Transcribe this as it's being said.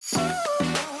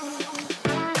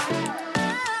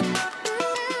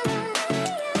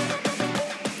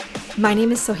My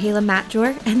name is Sohaila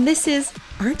Matjor, and this is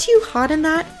Aren't You Hot in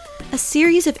That? A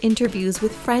series of interviews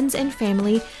with friends and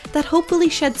family that hopefully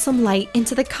shed some light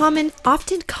into the common,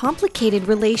 often complicated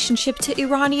relationship to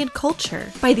Iranian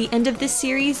culture. By the end of this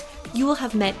series, you will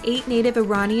have met 8 native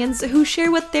Iranians who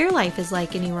share what their life is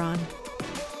like in Iran.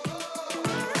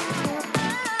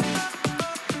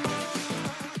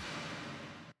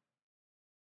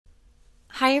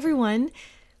 Hi everyone,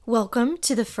 welcome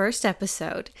to the first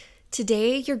episode.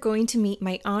 Today you're going to meet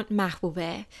my aunt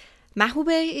Mahboubeh.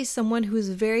 Mahboubeh is someone who is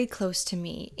very close to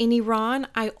me. In Iran,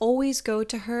 I always go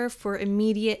to her for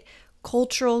immediate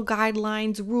cultural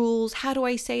guidelines, rules. How do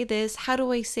I say this? How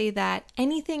do I say that?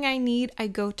 Anything I need, I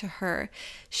go to her.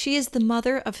 She is the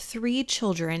mother of 3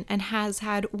 children and has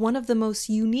had one of the most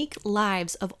unique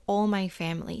lives of all my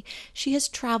family. She has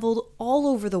traveled all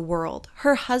over the world.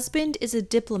 Her husband is a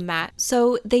diplomat,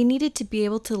 so they needed to be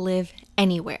able to live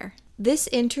anywhere. This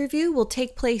interview will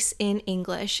take place in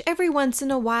English. Every once in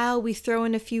a while, we throw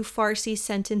in a few Farsi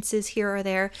sentences here or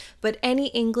there, but any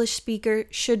English speaker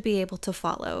should be able to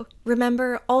follow.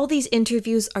 Remember, all these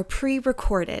interviews are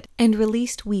pre-recorded and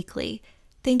released weekly.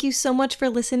 Thank you so much for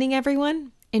listening,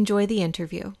 everyone. Enjoy the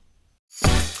interview.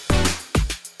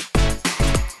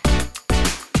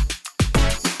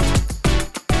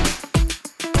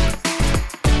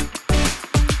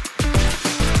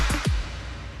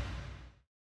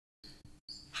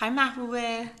 Hi,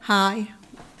 Mahboubeh. Hi.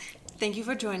 Thank you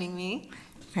for joining me.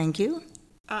 Thank you.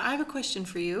 I have a question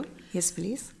for you. Yes,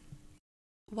 please.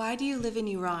 Why do you live in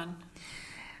Iran?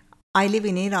 I live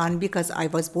in Iran because I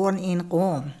was born in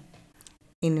Qom,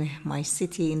 in my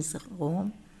city in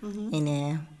Qom.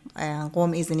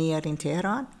 Qom is near in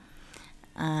Tehran.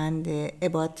 And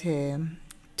about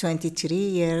 23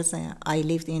 years I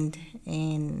lived in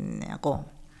Qom.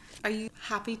 Are you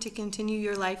happy to continue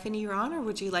your life in Iran, or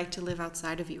would you like to live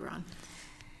outside of Iran?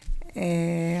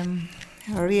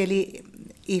 Really,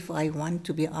 if I want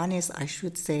to be honest, I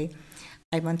should say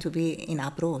I want to be in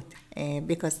abroad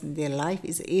because the life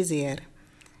is easier.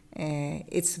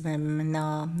 It's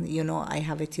now, I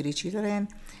have 3 children.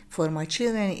 For my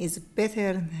children, it's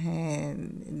better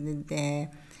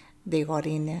they are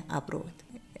in abroad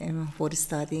for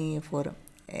studying.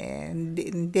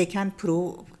 They can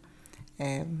prove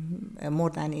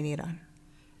more than in Iran.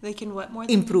 They can what more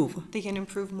than? Improve. They can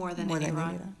improve more than in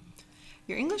Iran.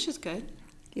 Your English is good.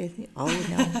 Yes. Oh,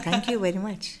 no. Thank you very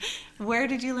much. Where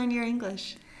did you learn your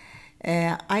English?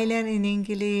 I learned in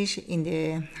English in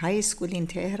the high school in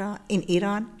Tehran, in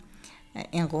Iran,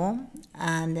 in Qom.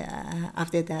 And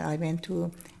after that, I went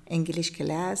to English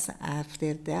class.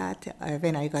 After that,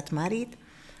 when I got married,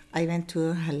 I went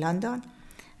to London.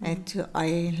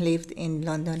 I lived in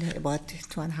London about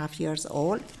 2.5 years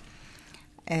old.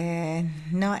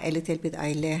 Now a little bit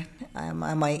I learned,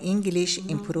 my English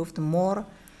improved more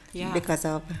because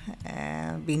of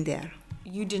being there.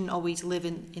 You didn't always live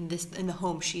in the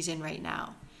home she's in right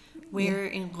now. Where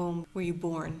in Qom were you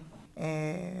born?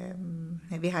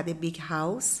 We had a big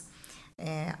house.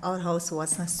 Our house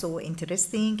was so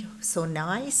interesting, so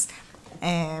nice,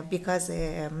 because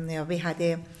we had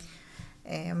a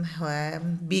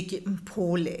big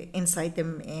pool inside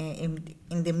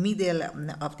in the middle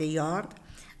of the yard,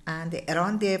 and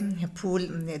around the pool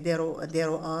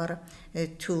there are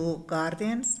 2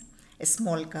 gardens,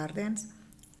 small gardens,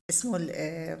 with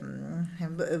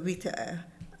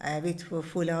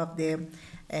full of the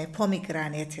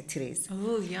pomegranate trees.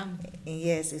 Oh, yum!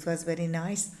 Yes, it was very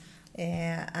nice,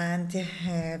 and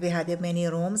we had many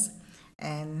rooms.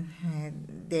 And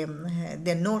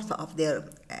the north of the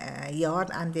yard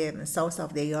and the south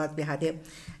of the yard, we had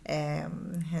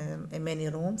many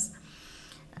rooms.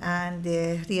 And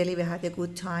really we had a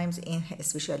good times,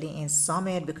 especially in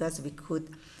summer, because we could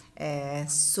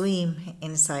swim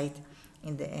inside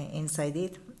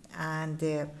it. And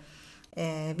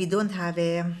we didn't have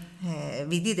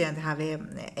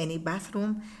any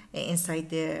bathroom inside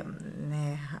the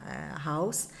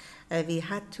house. We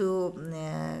had to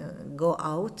go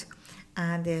out,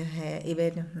 and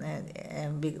even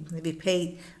we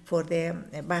paid for the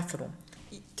bathroom.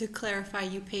 To clarify,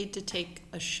 you paid to take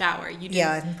a shower. You didn't,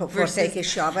 yeah, for take a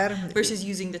shower. Versus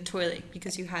using the toilet,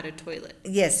 because you had a toilet.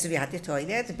 Yes, we had a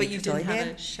toilet. But you didn't have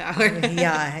a shower.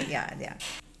 yeah.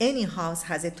 Any house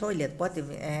has a toilet, but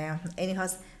any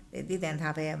house didn't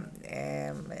have a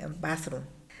bathroom.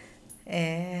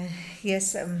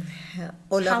 Yes. Do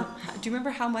you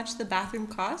remember how much the bathroom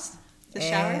cost? The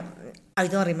shower? I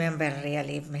don't remember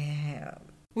really.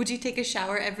 Would you take a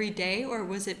shower every day, or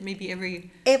was it maybe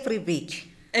every week?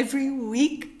 Every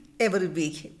week? Every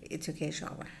week I took a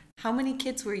shower. How many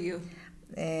kids were you?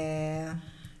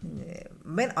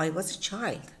 When I was a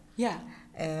child, Yeah.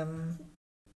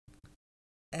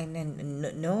 And then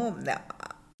no,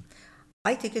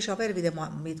 I take a shower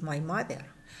with my mother,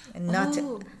 not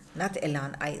Oh. not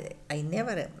alone. I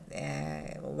never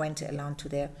went alone to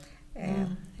the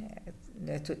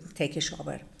to take a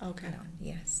shower. Okay. Alone.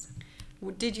 Yes.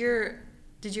 Did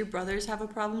your brothers have a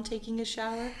problem taking a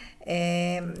shower?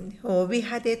 We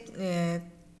had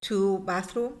two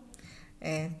bathroom,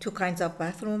 two kinds of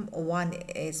bathroom. One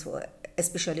is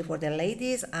especially for the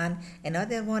ladies, and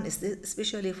another one is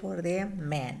especially for the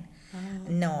men.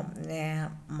 No,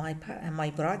 my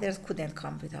brothers couldn't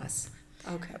come with us.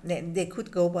 Okay. They could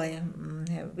go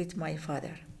with my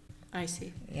father. I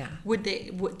see. Yeah,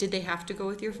 Did they have to go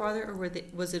with your father, or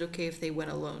was it okay if they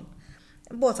went alone?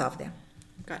 both of them.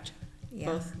 Gotcha.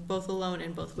 Yeah. Both alone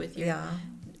and both with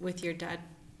your dad.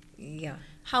 Yeah.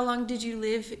 How long did you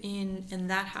live in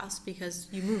that house? Because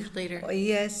you moved later.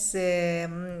 Yes,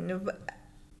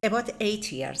 about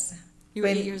 8 years. You were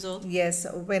 8 years old? Yes,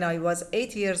 when I was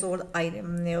 8 years old,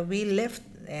 we left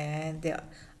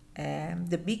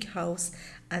the big house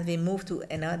and we moved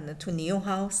to new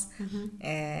house.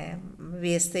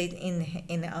 We stayed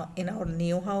in our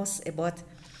new house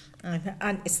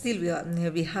and still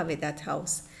we have that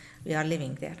house. We are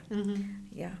living there.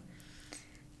 Yeah.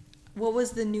 What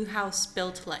was the new house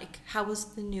built like? How was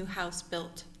the new house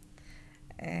built?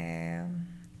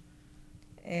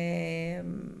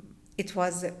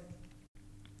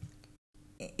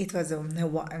 It was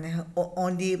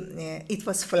only it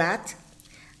was flat.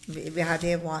 We had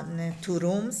two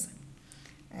rooms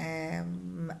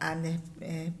and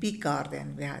a big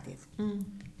garden. We had it.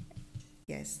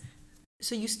 Yes.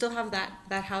 So you still have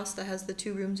that house that has the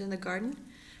 2 rooms in the garden?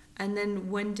 And then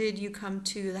when did you come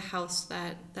to the house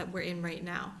that we're in right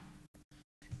now?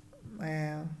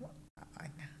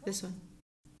 This one.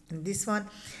 This one,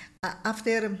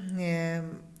 after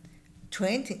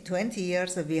 20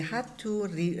 years, we had to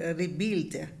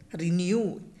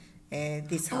renew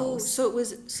this house. Oh, so it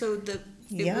was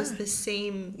the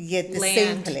same the land.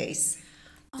 same place.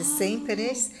 The same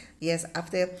place. Yes,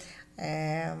 after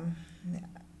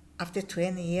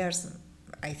 20 years,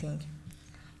 I think,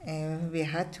 we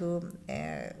had to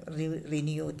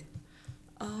renew it.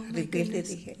 Oh my Rebuild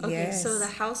goodness. it. Okay, Yes. so the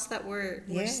house that we're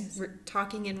Yes.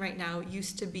 talking in right now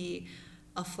used to be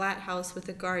a flat house with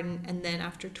a garden, and then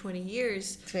after 20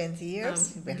 years, 20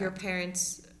 years. we your had-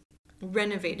 parents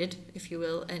renovated, if you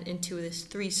will, and into this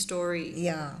 3-story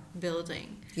Yeah,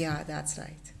 building. yeah, that's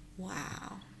right.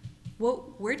 Wow.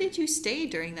 Well, where did you stay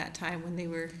during that time when they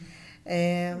were? We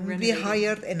Renovated.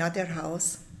 hired another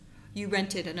house. You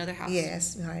rented another house.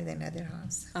 Yes, we hired another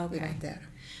house. Okay. We went there.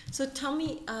 So tell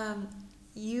me,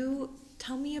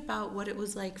 tell me about what it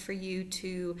was like for you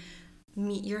to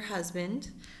meet your husband.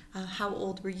 How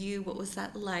old were you? What was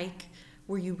that like?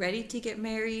 Were you ready to get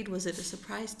married? Was it a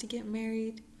surprise to get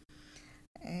married?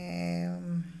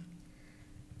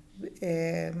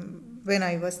 When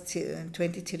I was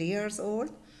 23 years old,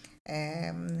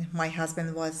 my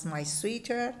husband was my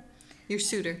suitor. Your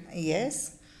suitor.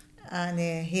 Yes, and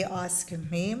he asked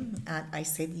me, and I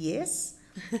said yes,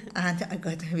 and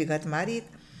we got married.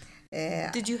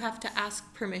 Did you have to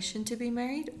ask permission to be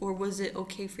married, or was it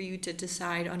okay for you to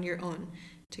decide on your own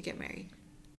to get married?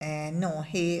 No,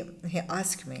 he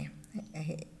asked me.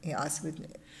 He asked me.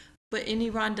 But in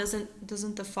Iran,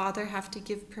 doesn't the father have to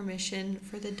give permission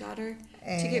for the daughter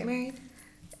to get married?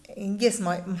 Yes,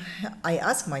 I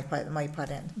asked my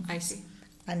parents, I see.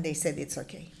 and they said it's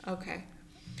okay. Okay.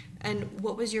 And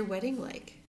what was your wedding like?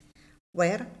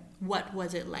 Where? What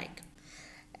was it like?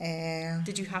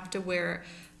 Did you have to wear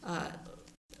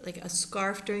like a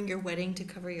scarf during your wedding to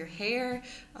cover your hair?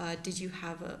 Did you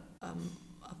have a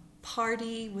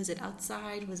party? Was it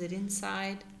outside? Was it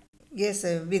inside? Yes,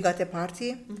 we got a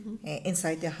party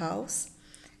inside the house,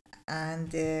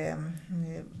 and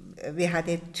we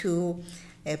had two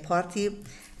party,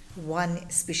 one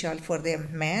special for the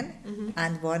men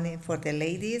and one for the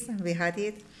ladies. We had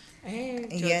it. Hey,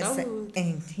 Yes,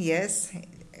 and yes,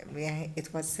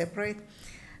 it was separate,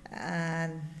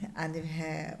 and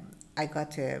I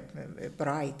got a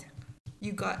bride.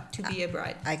 You got to be a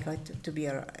bride. I got to be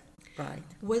a bride.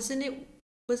 Wasn't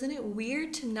it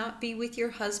weird to not be with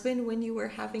your husband when you were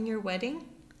having your wedding?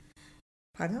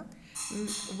 Pardon?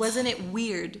 Wasn't it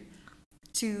weird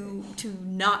to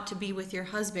not to be with your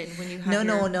husband when you had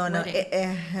No. your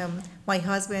wedding? My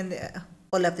husband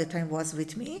all of the time was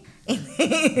with me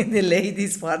in the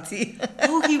ladies' party.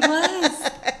 Oh, he was.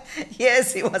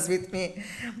 Yes, he was with me.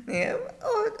 Yeah.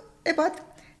 Oh, about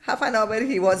half an hour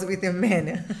he was with the men,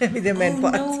 with the men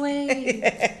party. No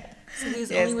way. So he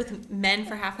was Yes. only with men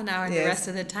for half an hour and the Yes. rest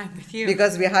of the time with you.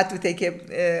 Because we had to take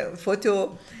a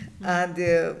photo And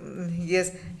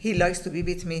yes, he likes to be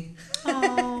with me.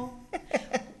 Oh.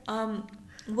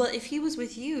 Well, if he was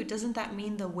with you, doesn't that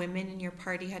mean the women in your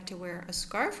party had to wear a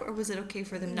scarf, or was it okay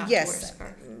for them not to wear a Yes,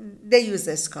 scarf? they use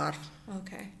a scarf.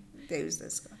 Okay. They use the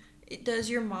scarf. Does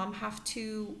your mom have to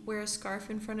wear a scarf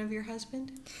in front of your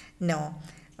husband? No,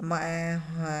 my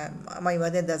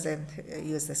mother doesn't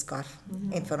use the scarf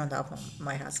in front of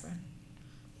my husband.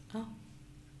 Oh.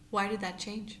 Why did that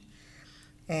change?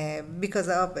 Because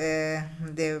of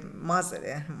the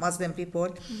Muslim people,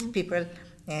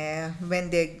 when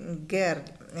the girl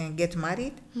get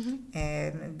married,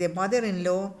 the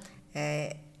mother-in-law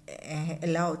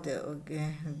allowed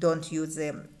don't use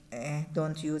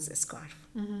a scarf,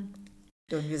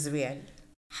 don't use veil.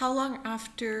 How long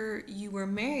after you were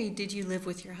married did you live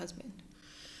with your husband?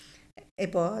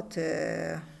 About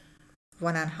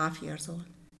 1.5 years old.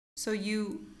 So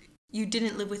you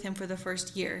didn't live with him for the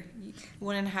first year.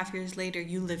 1.5 years later,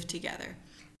 you lived together.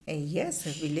 Yes,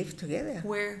 we lived together.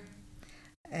 Where?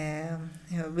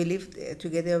 We lived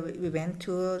together. We went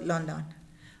to London.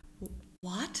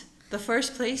 What? The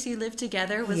first place you lived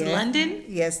together was Yeah. London?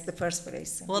 Yes, the first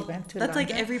place. Well, We went to that's like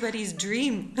London. everybody's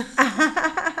dream.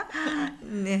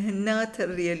 Not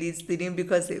really dream,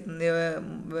 because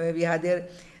we had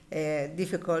a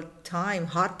difficult time,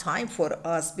 hard time for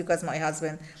us, because my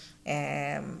husband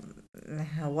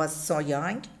was so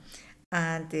young,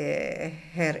 and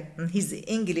his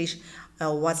English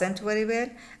wasn't very well,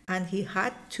 and he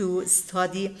had to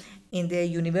study in the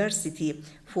university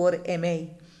for MA.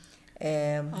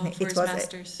 For his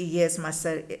master's. Yes,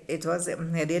 master. It was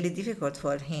really difficult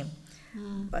for him,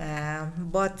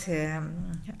 but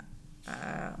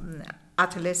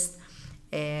at least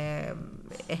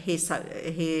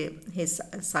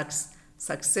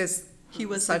He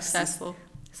was successful.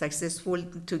 successful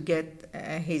to get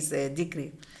his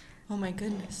degree. Oh my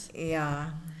goodness.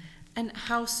 Yeah. And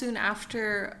how soon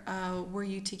after were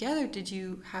you together did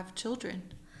you have children?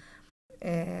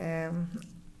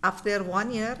 After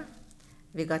 1 year,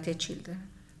 we got a children.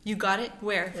 You got it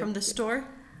where? From the store?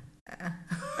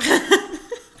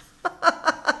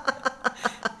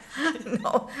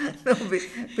 No,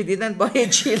 we didn't buy a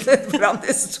children from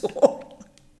the store.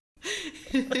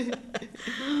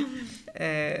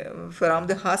 From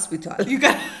the hospital. You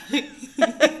got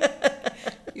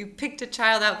You picked a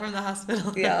child out from the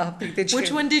hospital. Yeah, picked a Which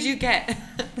child. one did you get?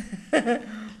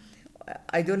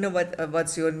 I don't know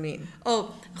what's your mean.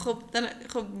 Oh, خب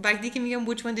وقتی که میگم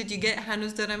which one did you get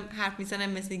هنوز دارم حرف میزنم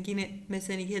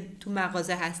مثل اینکه تو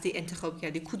مغازه هستی انتخاب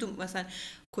کردی کدوم مثلا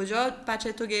کجا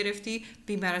بچه تو گرفتی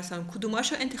بیمارستان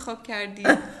کدوماشو انتخاب کردی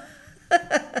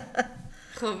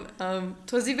خب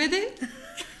توضیح بده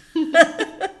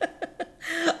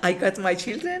I got my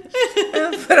children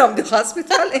from the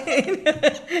hospital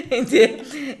in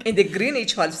the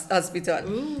Greenwich Hospital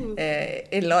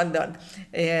in London.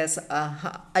 Yes,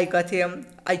 I got him.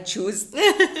 I chose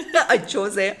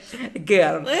a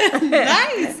girl.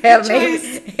 Nice. Her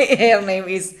name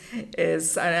is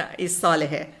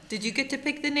Saleh. Did you get to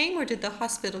pick the name or did the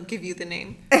hospital give you the name?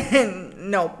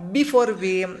 No, before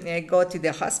we go to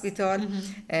the hospital,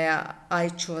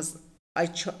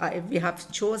 we have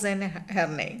chosen her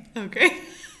name. Okay.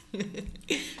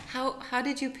 How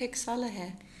did you pick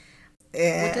Saleh?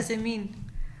 What does it mean?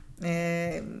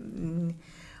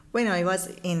 When I was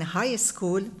in high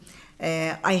school,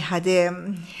 I had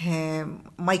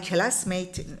my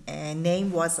classmate name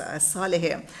was Saleh.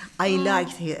 I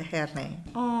liked her name.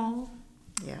 Oh,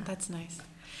 Yeah. that's nice.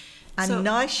 And So-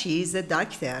 now she's a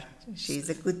doctor. She's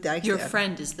a good doctor. Your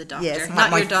friend is the doctor, Yes, not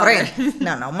my your daughter. friend.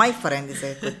 No, my friend is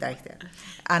a good doctor.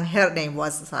 And her name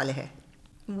was Saleh.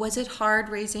 Was it hard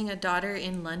raising a daughter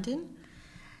in London?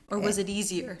 Or was it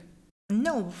easier?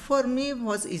 No, for me it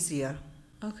was easier.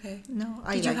 Okay. No,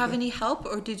 I Did you like have it. any help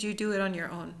or did you do it on your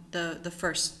own?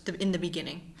 In the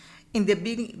beginning? In the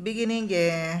beginning,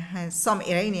 some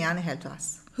Iranian helped us.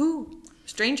 Who?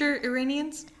 Stranger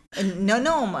Iranians? No,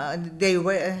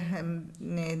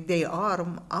 they are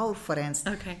our friends.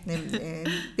 Okay.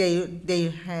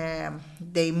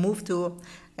 They moved to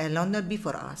London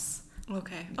before us.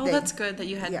 Okay. Oh, They- that's good that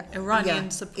you had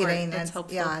Iranian support. That's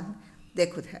helpful. Yeah,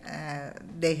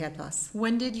 they help us.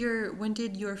 When did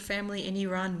your family in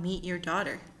Iran meet your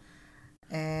daughter?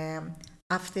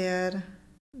 After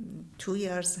 2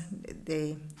 years, they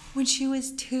When she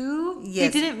was 2?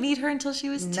 Yes. They didn't meet her until she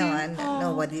was 2?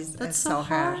 nobody That's so saw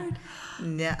her. hard.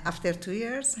 Yeah, after 2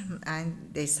 years, and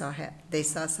they saw her. They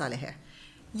saw Saleh.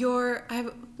 I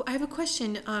have a question.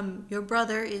 Your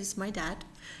brother is my dad,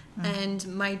 And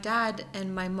my dad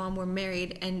and my mom were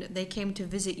married, and they came to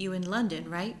visit you in London,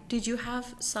 right? Did you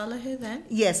have Saleh then?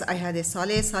 Yes, I had a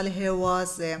Saleh. Saleh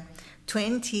was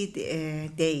 20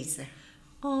 days.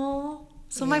 Oh,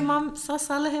 so my mom saw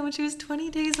Saleh when she was 20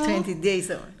 days old? 20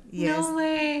 days old, yes. No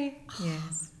way.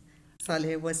 Yes.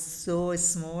 Saleh was so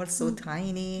small, so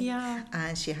tiny. Yeah.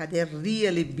 And she had a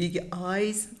really big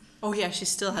eyes. Oh, yeah, she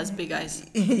still has big eyes.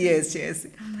 Yes, yes.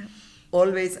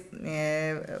 Always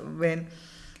when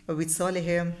with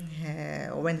Saleh,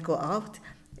 when go out,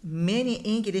 many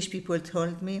English people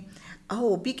told me,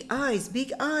 "Oh, big eyes,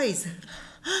 big eyes."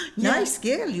 Nice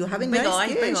girl, you have a Big nice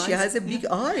eyes, girl. big She eyes. has a big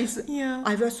eyes. Yeah.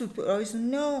 I was surprised.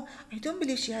 No, I don't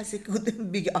believe she has a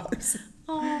good big eyes.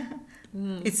 Oh.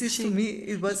 It seems to me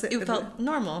it was You felt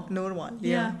normal. normal.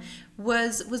 Yeah.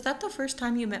 Was that the first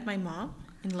time you met my mom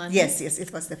in London? Yes, yes,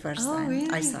 it was the first Oh, time really?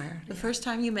 I saw her. The first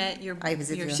time you met your I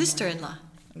visited your her. sister-in-law.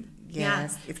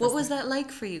 Yes. Yeah. What was that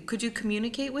like for you? Could you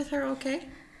communicate with her okay?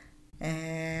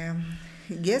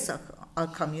 Yes,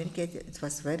 I'll communicate. It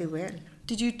was very well.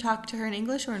 Did you talk to her in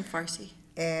English or in Farsi?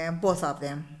 Both of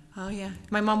them. Oh, yeah.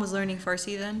 My mom was learning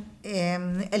Farsi then?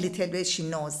 A little bit she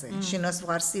knows. She knows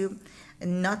Farsi,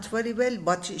 not very well,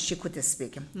 but she could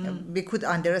speak. We could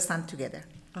understand together.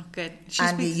 Oh, good.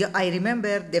 I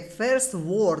remember the first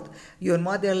word your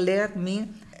mother learned me,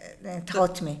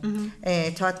 taught me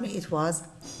it was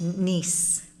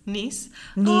niece. Niece?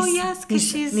 Niece. Oh, yes, because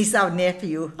niece, she's... niece of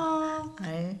nephew. Oh,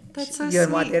 that's so your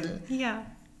sweet. mother Yeah.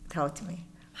 taught me.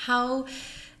 How...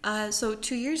 so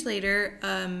 2 years later,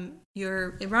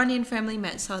 your Iranian family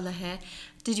met Saleh.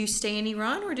 Did you stay in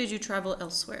Iran or did you travel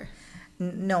elsewhere?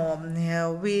 No,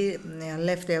 we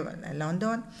left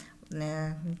London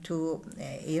to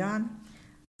Iran.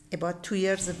 About 2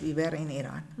 years we were in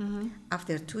Iran.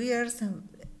 After 2 years,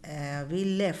 we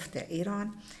left Iran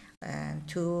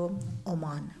to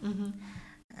Oman.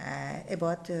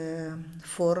 About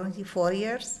 4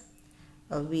 years,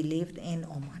 we lived in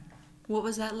Oman. What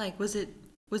was that like? Was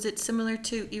it similar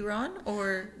to Iran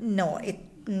or? No,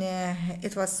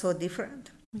 it was so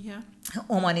different. Yeah.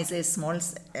 Oman is a small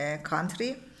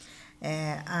country,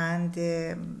 and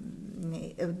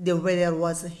the weather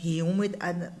was humid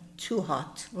and too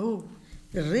hot. Oh.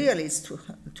 Really, it's too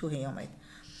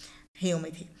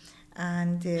humidity.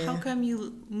 And How come you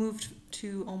moved to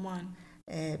Oman?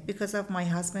 because of my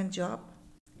husband's job,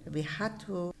 we had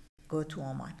to go to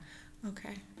Oman.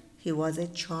 Okay. He was a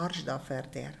charged officer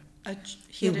there.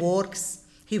 He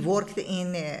worked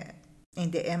in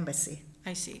the embassy.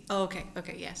 I see. Oh, okay.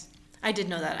 Okay, yes. I did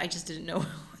know that. I just didn't know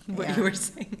what Yeah. you were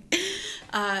saying.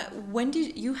 When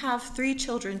did you have 3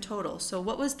 children total? So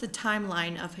what was the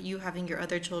timeline of you having your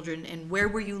other children, and where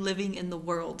were you living in the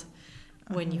world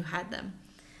when you had them?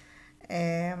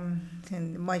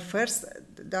 And my first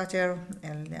daughter,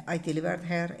 I delivered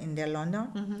her in London,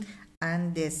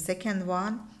 and the second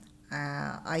one,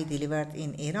 I delivered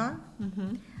in Iran,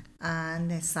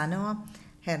 and Sana,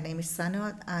 her name is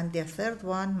Sana, and the third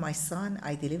one, my son,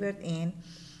 I delivered in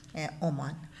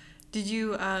Oman. Did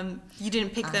you you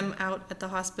didn't pick them out at the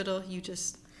hospital? You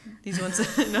just these ones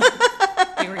no,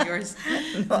 they were yours.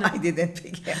 No, I didn't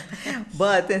pick him.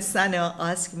 But Sana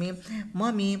asked me,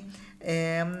 "Mommy,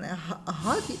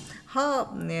 how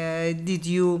did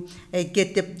you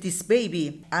get this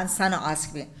baby?" And Sana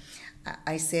asked me.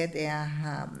 I said,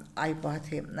 I bought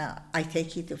him. I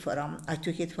took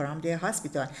it from the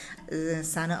hospital.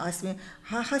 Sana asked me,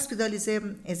 hospital is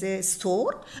a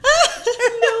store?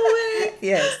 No way.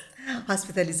 Yes.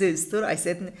 Hospital is a store. I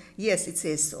said, yes, it's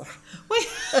a store. Wait.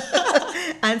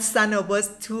 And Sana was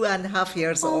 2.5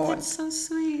 years Oh, old. that's so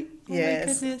sweet. Oh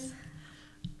Yes. my goodness.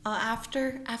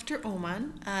 After Oman,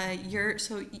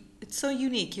 it's so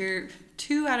unique.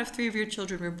 2 out of 3 of your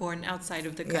children were born outside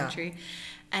of the country. Yeah.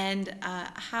 And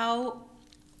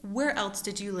where else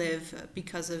did you live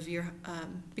because of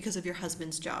your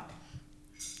husband's job?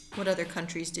 What other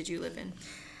countries did you live in?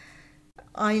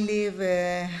 I live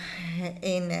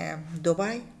in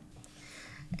Dubai.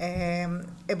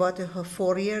 About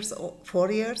 4 years.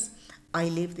 4 years, I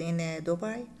lived in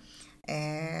Dubai.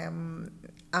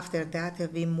 After that,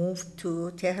 we moved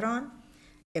to Tehran.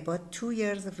 About 2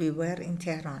 years, we were in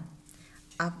Tehran.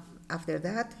 After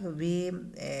that, we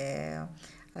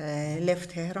left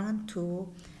Tehran to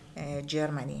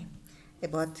Germany.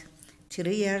 About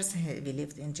 3 years, we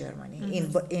lived in Germany,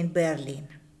 in Berlin,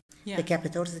 the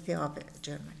capital city of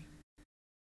Germany.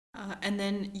 And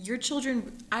then your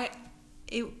children,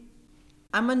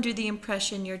 I'm under the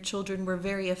impression your children were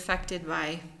very affected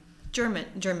by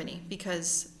Germany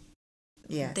because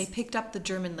they picked up the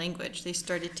German language. They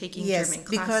started taking German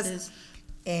classes.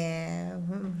 Because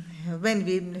when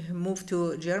we moved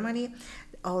to Germany,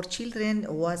 our children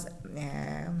was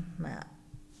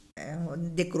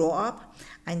they grow up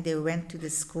and they went to the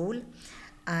school,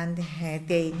 and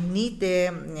they need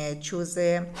to choose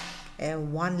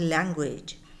one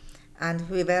language. And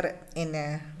we were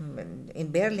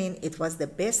in Berlin. It was the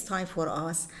best time for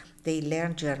us. They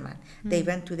learned German. They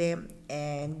went to the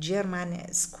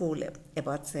German school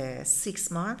about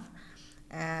 6 months,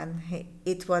 and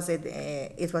it was a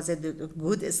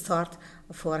good start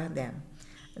for them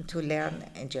to learn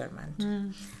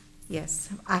German. Yes.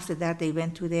 After that, they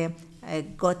went to the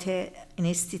Goethe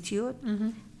Institute.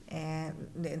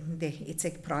 It's a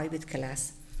private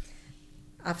class.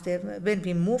 After when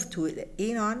we moved to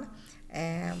Iran,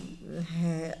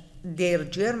 their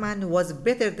German was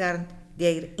better than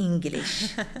their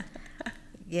English.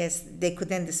 Yes, they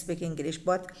couldn't speak English,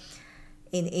 but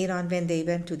in Iran, when they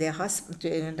went to the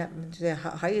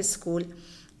high school,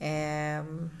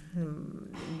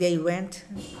 they went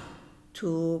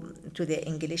to the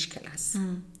English class.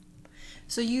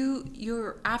 So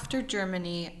you're after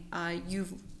Germany,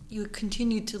 you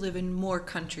continued to live in more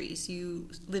countries. You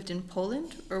lived in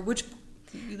Poland, or which?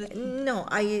 You lived in? No,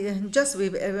 we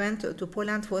went to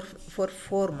Poland for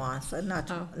 4 months, not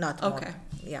okay. more.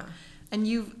 Yeah. And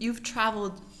you've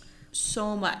traveled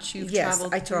so much. Yes,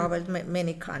 I traveled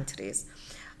many countries.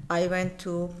 I went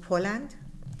to Poland,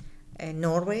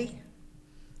 Norway,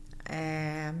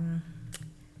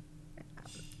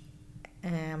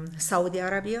 Saudi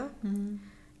Arabia,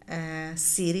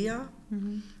 Syria,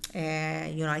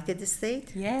 United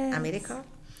States, Yes. America.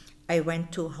 I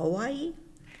went to Hawaii.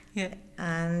 Yeah.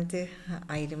 And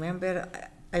I remember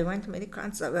I went to many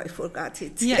countries. I forgot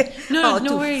it. Yeah. No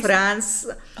to worries. France.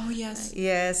 Oh yes.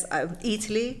 Yes.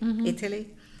 Italy.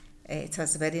 Italy. It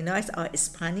was very nice.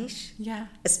 Spanish. Yeah.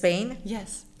 Spain.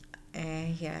 Yes.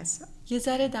 Yes. یه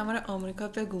ذره در مورد آمریکا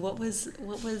بگو. What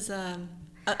was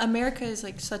America is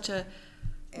like such a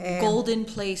golden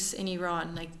place in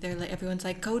Iran. Like everyone's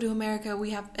like, go to America.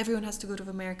 Everyone has to go to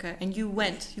America, and you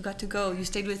went. You got to go. You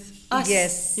stayed with us.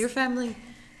 Yes. Your family.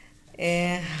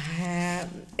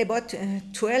 About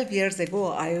 12 years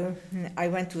ago, I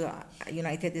went to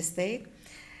United States.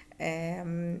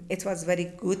 It was very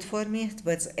good for me.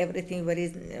 Everything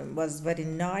was very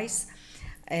nice.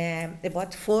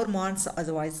 About 4 months I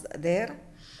was there.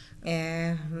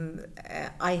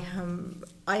 I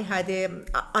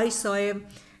saw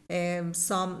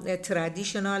some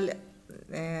traditional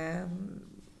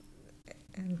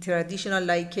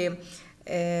like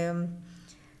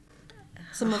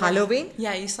Some of Halloween.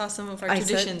 Yeah, you saw some of our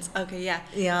traditions. Okay, yeah.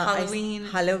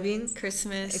 Halloween,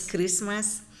 Christmas,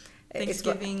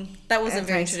 Thanksgiving. That wasn't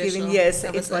very traditional. Yes,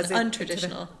 that was an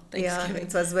untraditional Thanksgiving. Yeah,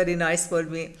 it was very nice for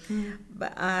me.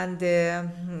 And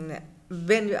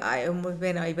when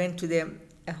I went to the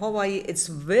Hawaii, it's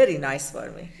very nice for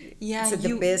me. Yeah, it's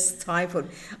the best time for me.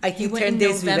 I think 10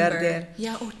 days we were there.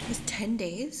 Yeah, it was 10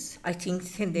 days? I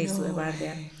think 10 days we were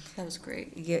there. That was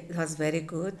great. Yeah, it was very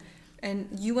good. And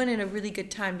you went in a really good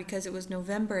time because it was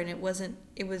November and it was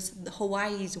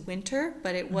Hawaii's winter,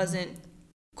 but it wasn't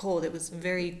cold. It was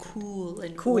very cool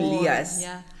and warm. Yes.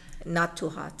 Yeah. Not too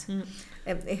hot.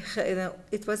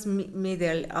 It was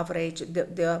middle average.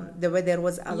 The weather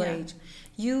was average.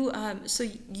 Yeah. So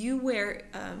you wear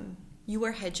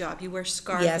hijab, you wear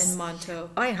scarf Yes. and manto.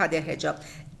 I had a hijab.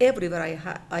 Everywhere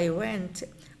I went,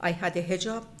 I had a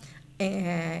hijab.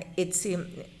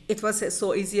 It was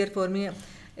so easier for me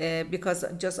because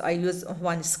just I use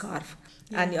one scarf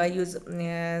and I use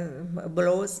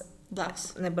blouse,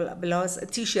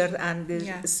 t-shirt and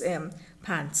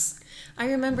pants. I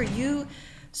remember you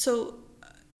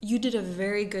did a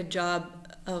very good job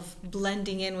of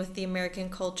blending in with the American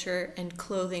culture and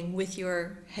clothing with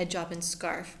your hijab and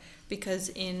scarf, because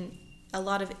in a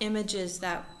lot of images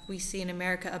that we see in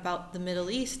America about the Middle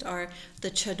East are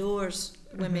the chadors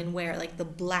women wear, like the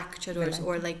black chadors,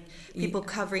 or like people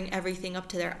covering everything up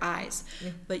to their eyes.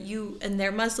 But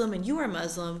they're Muslim and you are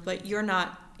Muslim, but you're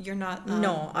not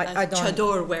No, I don't.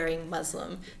 chador wearing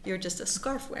Muslim. You're just a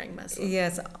scarf wearing Muslim.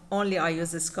 Yes, only I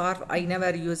use a scarf. I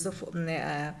never use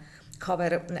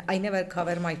I never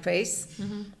cover my face.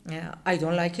 I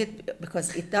don't like it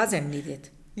because it doesn't need it.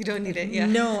 You don't need it, yeah.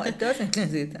 No, it doesn't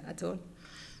need it at all.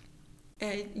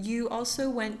 You also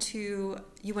went to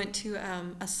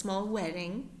a small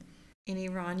wedding in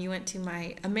Iran. You went to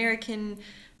my American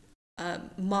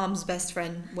mom's best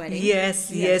friend wedding.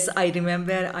 Yes, I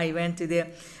remember I went to the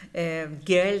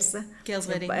girls'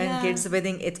 wedding. Girls'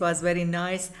 wedding. It was very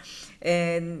nice.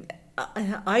 And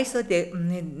I saw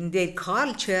the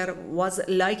culture was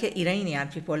like Iranian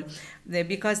people,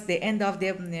 because the end of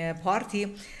the party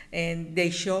and they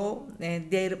show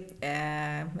their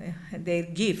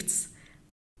gifts.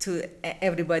 to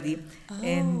everybody,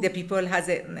 and the people has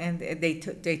it, and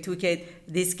they took it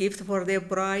this gift for their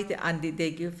bride, and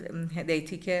they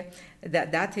took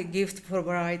that gift for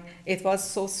bride. It was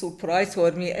so surprise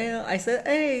for me. I said,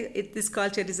 hey, this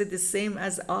culture is the same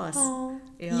as us.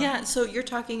 Yeah. So you're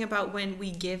talking about when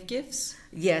we give gifts,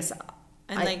 Yes.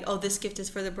 and this gift is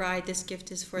for the bride, this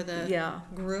gift is for the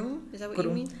groom. Is that what you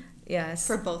Groom. mean? Yes.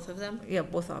 For both of them. Yeah,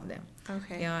 both of them.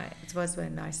 Okay. Yeah, it was very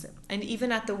nice. And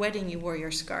even at the wedding, you wore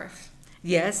your scarf.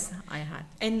 Yes, I had.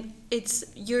 And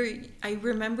I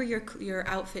remember your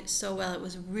outfit so well. It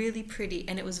was really pretty,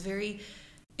 and it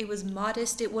was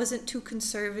modest. It wasn't too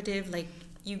conservative. Like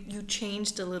you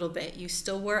changed a little bit. You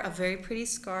still wore a very pretty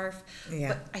scarf. Yeah.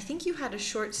 But I think you had a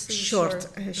short sleeve.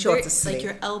 Short sleeve. Like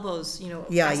your elbows,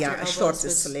 Yeah, past your a elbows short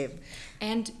sleeve.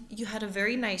 And you had a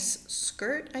very nice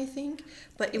skirt, I think,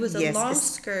 but it was a Yes, long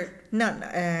skirt. No,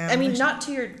 I mean, not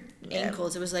to your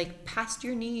ankles. It was like past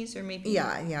your knees, or maybe.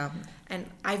 Yeah. And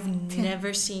I've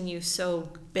never seen you so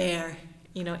bare,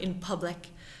 in public.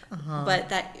 But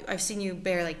that I've seen you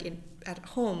bare like at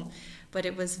home. But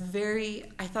it was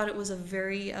I thought it was a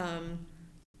very,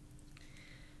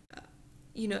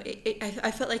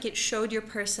 I felt like it showed your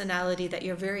personality, that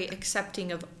you're very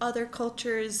accepting of other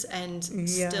cultures and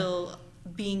still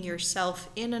being yourself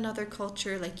in another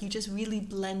culture. Like you just really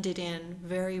blended in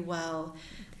very well.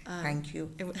 Thank you.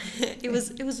 It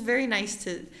was very nice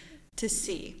to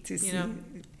see.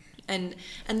 And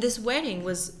this wedding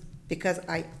was because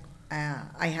I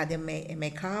had a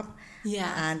makeup.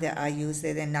 Yeah. And I used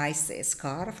a nice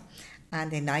scarf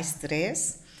and a nice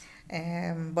dress,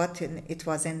 but it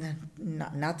wasn't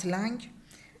not long.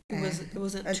 It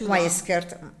wasn't too my long.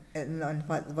 skirt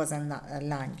wasn't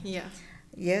long. Yeah.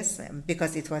 Yes,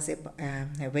 because it was a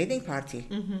wedding party.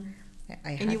 Mm-hmm.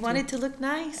 And you wanted to look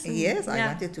nice. Yes, I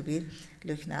wanted to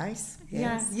look nice.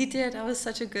 Yes. Yeah, you did.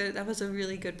 That was a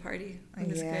really good party.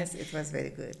 Yes, it was very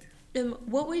good.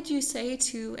 What would you say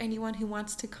to anyone who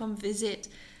wants to come visit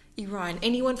Iran?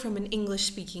 Anyone from an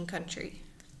English-speaking country?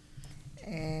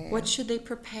 What should they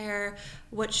prepare?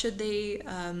 What should they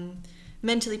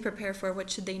mentally prepare for? What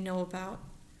should they know about?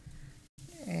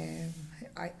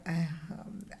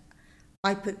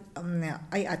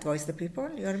 I advise the people.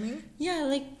 You know what I mean? Yeah,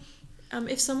 like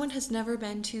if someone has never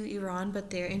been to Iran but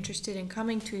they're interested in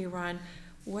coming to Iran,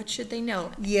 what should they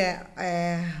know? Yeah,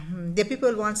 the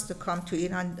people wants to come to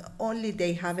Iran. Only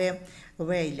they have a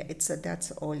veil.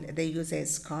 That's all. They use a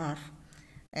scarf.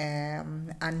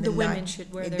 And the women should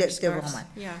wear their scarves. The woman.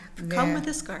 Yeah, come with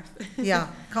a scarf. Yeah,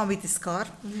 come with a scarf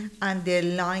and the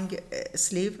long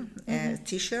sleeve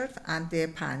t-shirt and the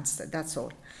pants. That's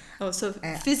all. Oh, so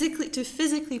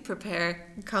physically prepare,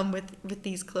 come with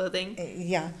these clothing.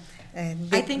 Yeah.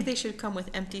 I think they should come with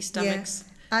empty stomachs,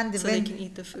 and so they can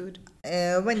eat the food.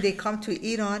 When they come to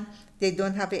Iran, they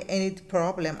don't have any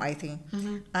problem, I think.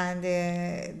 And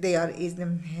they are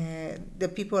the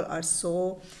people are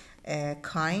so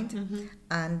kind,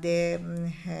 and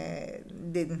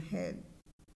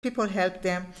people help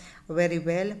them very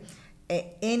well.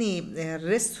 Any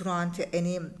restaurant,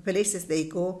 any places they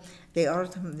go,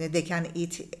 they can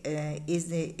eat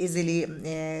easily.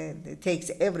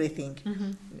 Takes everything.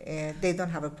 They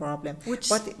don't have a problem.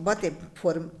 But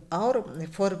for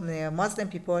Muslim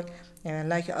people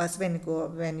like us,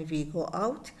 when we go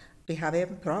out, we have a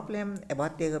problem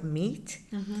about the meat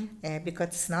because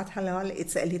it's not halal.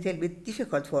 It's a little bit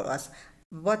difficult for us.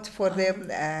 But for the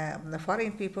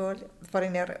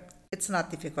foreigner, it's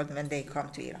not difficult when they come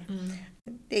to Iran.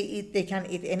 They can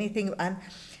eat anything, and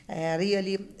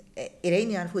really,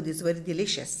 Iranian food is very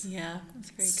delicious. Yeah, it's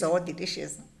very good. So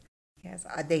delicious. Yes,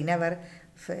 they never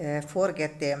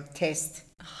forget the taste.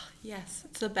 Oh, yes,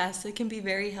 it's the best. It can be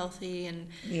very healthy and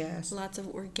lots of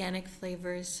organic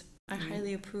flavors. I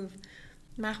highly approve.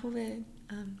 محبوبه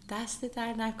دست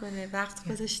در نکنه وقت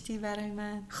گذاشتی برای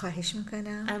من. خواهش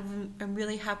میکنم. I'm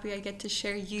really happy I get to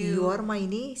share you. You are my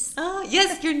niece. Oh,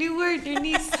 yes, your new word, your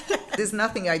niece. There's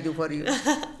nothing I do for you.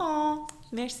 Oh,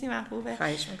 merci محبوبه.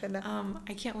 خواهش میکنم.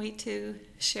 I can't wait to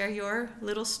share your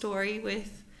little story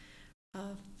with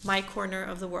my corner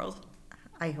of the world.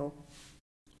 I hope.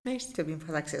 Merci. To be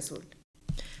successful.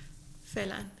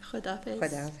 فعلا. خداحافظ.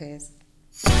 خداحافظ.